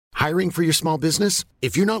Hiring for your small business?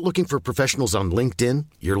 If you're not looking for professionals on LinkedIn,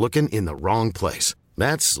 you're looking in the wrong place.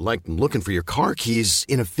 That's like looking for your car keys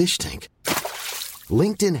in a fish tank.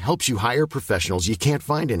 LinkedIn helps you hire professionals you can't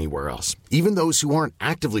find anywhere else, even those who aren't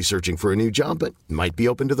actively searching for a new job but might be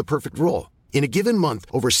open to the perfect role. In a given month,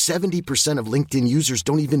 over 70% of LinkedIn users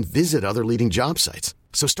don't even visit other leading job sites.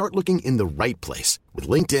 So start looking in the right place. With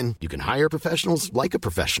LinkedIn, you can hire professionals like a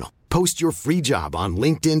professional. Post your free job on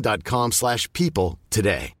linkedin.com/people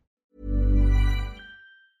today.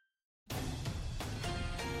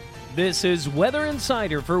 This is Weather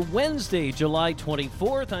Insider for Wednesday, July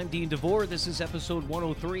 24th. I'm Dean DeVore. This is episode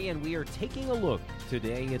 103, and we are taking a look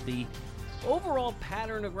today at the overall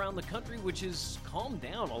pattern around the country, which has calmed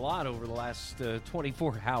down a lot over the last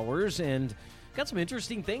 24 hours, and got some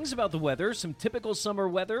interesting things about the weather, some typical summer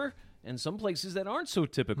weather, and some places that aren't so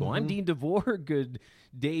typical. I'm Dean DeVore. Good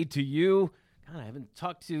day to you. God, I haven't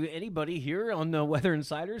talked to anybody here on Weather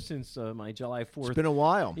Insider since my July 4th. It's been a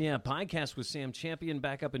while. Yeah, podcast with Sam Champion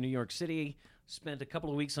back up in New York City. Spent a couple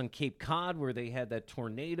of weeks on Cape Cod where they had that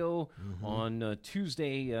tornado on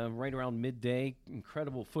Tuesday right around midday.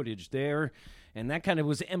 Incredible footage there. And that kind of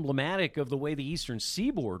was emblematic of the way the eastern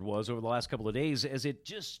seaboard was over the last couple of days, as it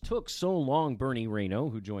just took so long, Bernie Rayno,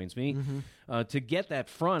 who joins me, to get that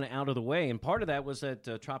front out of the way. And part of that was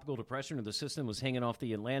that tropical depression or the system was hanging off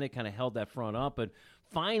the Atlantic, kind of held that front up. But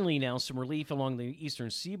finally now some relief along the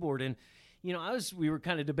eastern seaboard. And you know, we were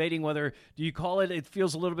kind of debating whether, do you call it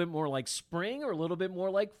feels a little bit more like spring or a little bit more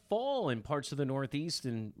like fall in parts of the Northeast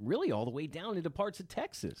and really all the way down into parts of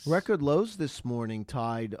Texas. Record lows this morning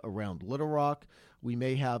tied around Little Rock. We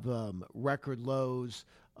may have record lows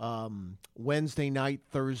Wednesday night,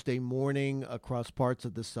 Thursday morning across parts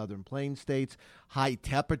of the southern plain states. High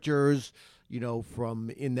temperatures, from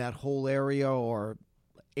in that whole area are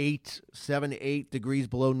 7, 8 degrees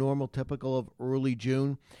below normal, typical of early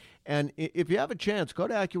June. And if you have a chance, go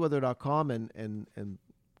to AccuWeather.com and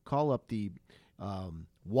call up the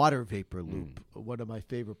water vapor loop, one of my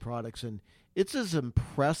favorite products. And it's as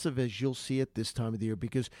impressive as you'll see it this time of the year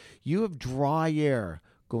because you have dry air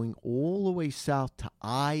going all the way south to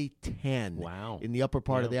I-10 in the upper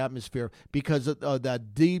part of the atmosphere because of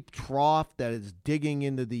that deep trough that is digging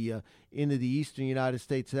into the eastern United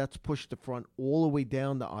States. That's pushed the front all the way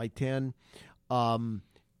down to I-10.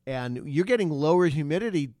 And you're getting lower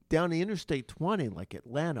humidity down the Interstate 20, like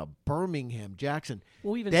Atlanta, Birmingham, Jackson.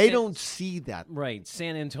 Well, even they don't see that. Right.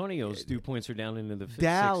 San Antonio's dew points are down into the 60s.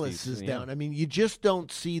 Dallas is down. I mean, you just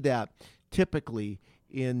don't see that typically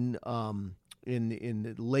in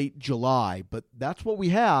late July. But that's what we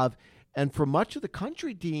have. And for much of the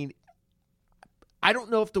country, Dean, I don't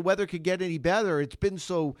know if the weather could get any better. It's been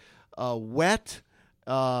so wet.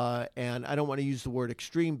 And I don't want to use the word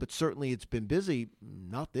extreme, but certainly it's been busy.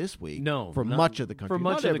 Not this week. No. For much of the country. For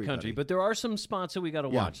much of the country. But there are some spots that we got to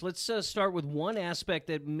watch. Yeah. Let's start with one aspect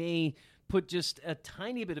that may put just a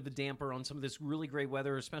tiny bit of a damper on some of this really great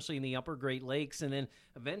weather, especially in the upper Great Lakes, and then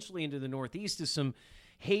eventually into the Northeast is some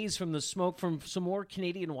haze from the smoke from some more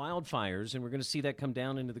Canadian wildfires, and we're going to see that come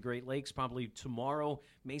down into the Great Lakes probably tomorrow,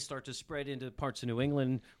 may start to spread into parts of New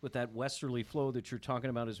England with that westerly flow that you're talking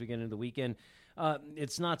about as we get into the weekend.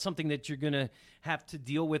 It's not something that you're going to have to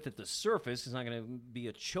deal with at the surface. It's not going to be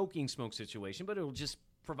a choking smoke situation, but it'll just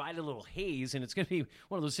provide a little haze, and it's going to be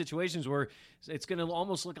one of those situations where it's going to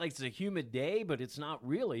almost look like it's a humid day, but it's not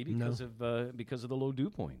really because of the low dew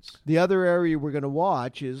points. The other area we're going to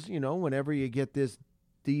watch is, whenever you get this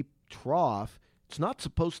deep trough, it's not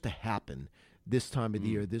supposed to happen this time of the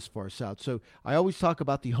year, this far south. So I always talk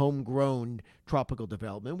about the homegrown tropical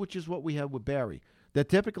development, which is what we have with Barry. That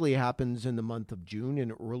typically happens in the month of June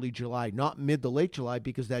and early July, not mid to late July,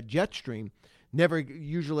 because that jet stream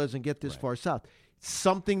usually doesn't get this far south.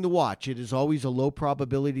 Something to watch. It is always a low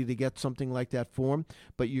probability to get something like that form,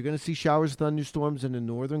 but you're going to see showers, thunderstorms in the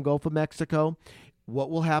northern Gulf of Mexico.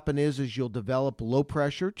 What will happen is you'll develop low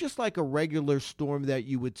pressure, just like a regular storm that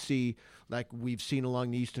you would see, like we've seen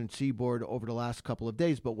along the eastern seaboard over the last couple of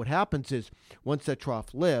days. But what happens is once that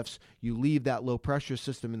trough lifts, you leave that low pressure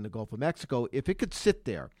system in the Gulf of Mexico. If it could sit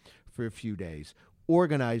there for a few days,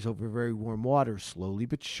 organize over very warm water, slowly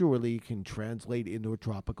but surely can translate into a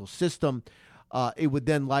tropical system. It would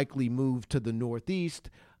then likely move to the northeast.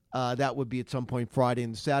 That would be at some point Friday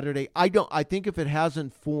and Saturday. I think if it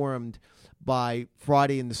hasn't formed by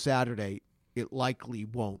Friday and the Saturday, it likely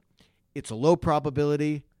won't. It's a low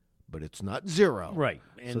probability, but it's not zero. Right.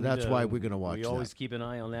 So that's why we're going to watch We always keep an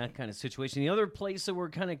eye on that kind of situation. The other place that we're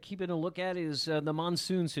kind of keeping a look at is the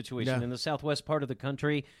monsoon situation in the southwest part of the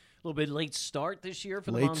country. little bit late start this year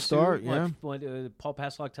for the Late monsoon. start, yeah. What Paul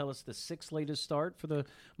Paslock tell us the 6th latest start for the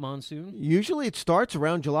monsoon? Usually it starts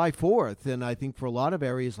around July 4th, and I think for a lot of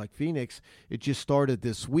areas like Phoenix, it just started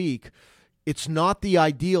this week. It's not the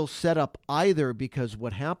ideal setup either, because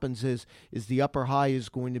what happens is the upper high is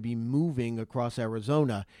going to be moving across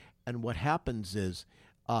Arizona, and what happens is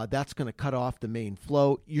that's going to cut off the main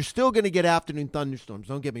flow. You're still going to get afternoon thunderstorms,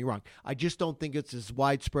 don't get me wrong. I just don't think it's as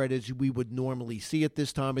widespread as we would normally see at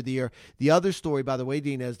this time of the year. The other story, by the way,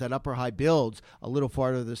 Dean, is that upper high builds a little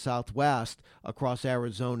farther to the southwest across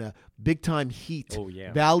Arizona. Big-time heat. Oh,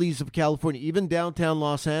 yeah. Valleys of California, even downtown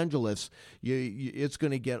Los Angeles, it's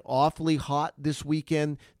going to get awfully hot this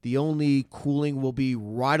weekend. The only cooling will be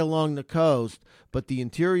right along the coast, but the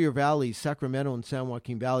interior valleys, Sacramento and San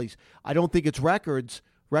Joaquin valleys, I don't think it's records.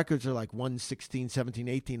 Records are like 116, 17,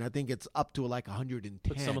 18. I think it's up to like 110.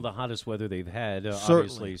 But some of the hottest weather they've had,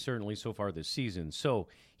 Certainly. certainly so far this season. So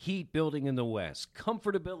heat building in the west,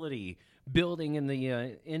 comfortability building in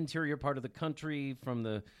the interior part of the country, from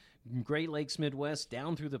the Great Lakes Midwest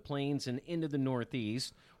down through the plains and into the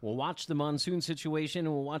Northeast. We'll watch the monsoon situation,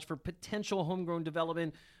 and we'll watch for potential homegrown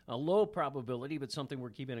development. A low probability, but something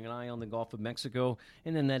we're keeping an eye on, the Gulf of Mexico.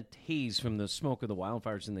 And then that haze from the smoke of the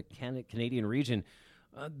wildfires in the Canadian region.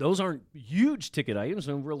 Those aren't huge ticket items.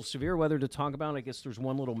 No real severe weather to talk about. I guess there's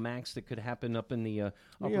one little max that could happen up in the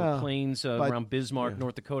upper plains around Bismarck,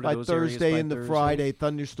 North Dakota. By those Thursday areas, and the Friday,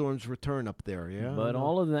 thunderstorms return up there. Yeah, but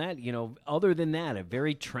all of that, other than that, a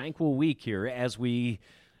very tranquil week here as we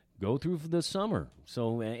go through the summer.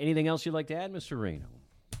 So anything else you'd like to add, Mr. Reno?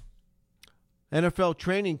 NFL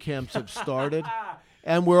training camps have started.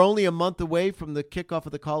 And we're only a month away from the kickoff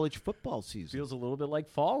of the college football season. Feels a little bit like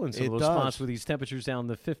fall in some of those does. spots with these temperatures down in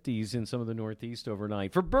the 50s in some of the Northeast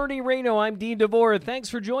overnight. For Bernie Reno, I'm Dean DeVore. Thanks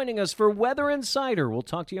for joining us for Weather Insider. We'll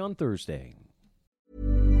talk to you on Thursday.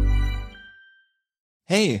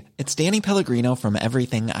 Hey, it's Danny Pellegrino from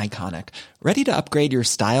Everything Iconic. Ready to upgrade your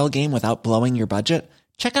style game without blowing your budget?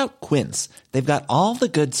 Check out Quince. They've got all the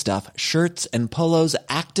good stuff, shirts and polos,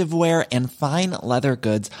 activewear, and fine leather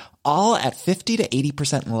goods, all at 50 to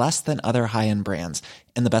 80% less than other high-end brands.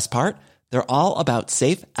 And the best part? They're all about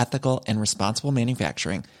safe, ethical, and responsible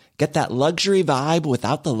manufacturing. Get that luxury vibe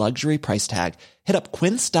without the luxury price tag. Hit up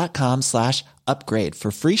quince.com/upgrade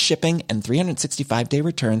for free shipping and 365-day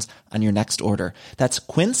returns on your next order. That's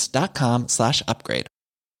quince.com/upgrade.